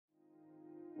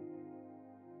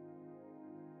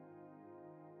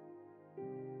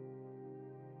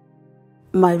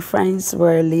My friends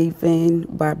were leaving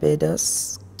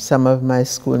Barbados. Some of my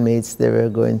schoolmates, they were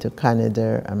going to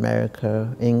Canada,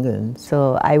 America, England.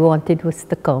 So I wanted was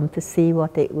to come to see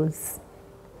what it was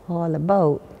all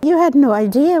about. You had no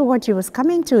idea what you was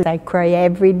coming to. I cry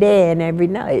every day and every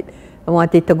night. I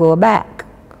wanted to go back.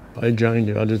 I joined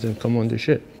the others and come on the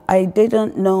ship. I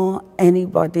didn't know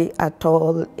anybody at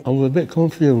all. I was a bit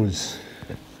confused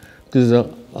because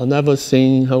I've never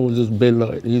seen houses built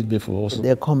like these before.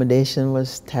 The accommodation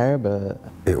was terrible.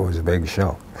 It was a big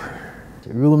shop.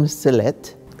 Rooms to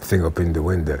let. Thing up in the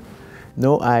window.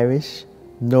 No Irish,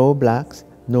 no blacks,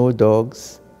 no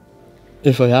dogs.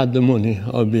 If I had the money,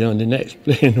 I'd be on the next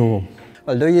plane home.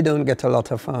 Although you don't get a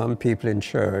lot of people in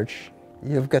church,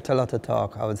 you've got a lot of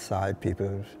talk outside.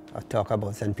 People talk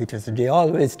about St. Peter's. They're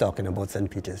always talking about St.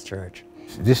 Peter's Church.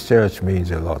 This church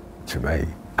means a lot to me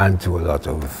and to a lot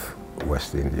of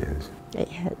West Indians. It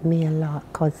helped me a lot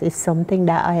because it's something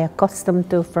that I accustomed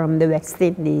to from the West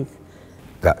Indies.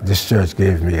 This church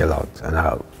gave me a lot, and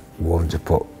I want to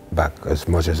put back as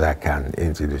much as I can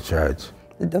into the church.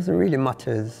 It doesn't really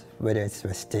matter whether it's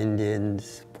West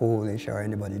Indians, Polish or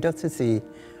anybody, just to see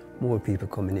more people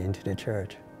coming into the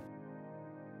church.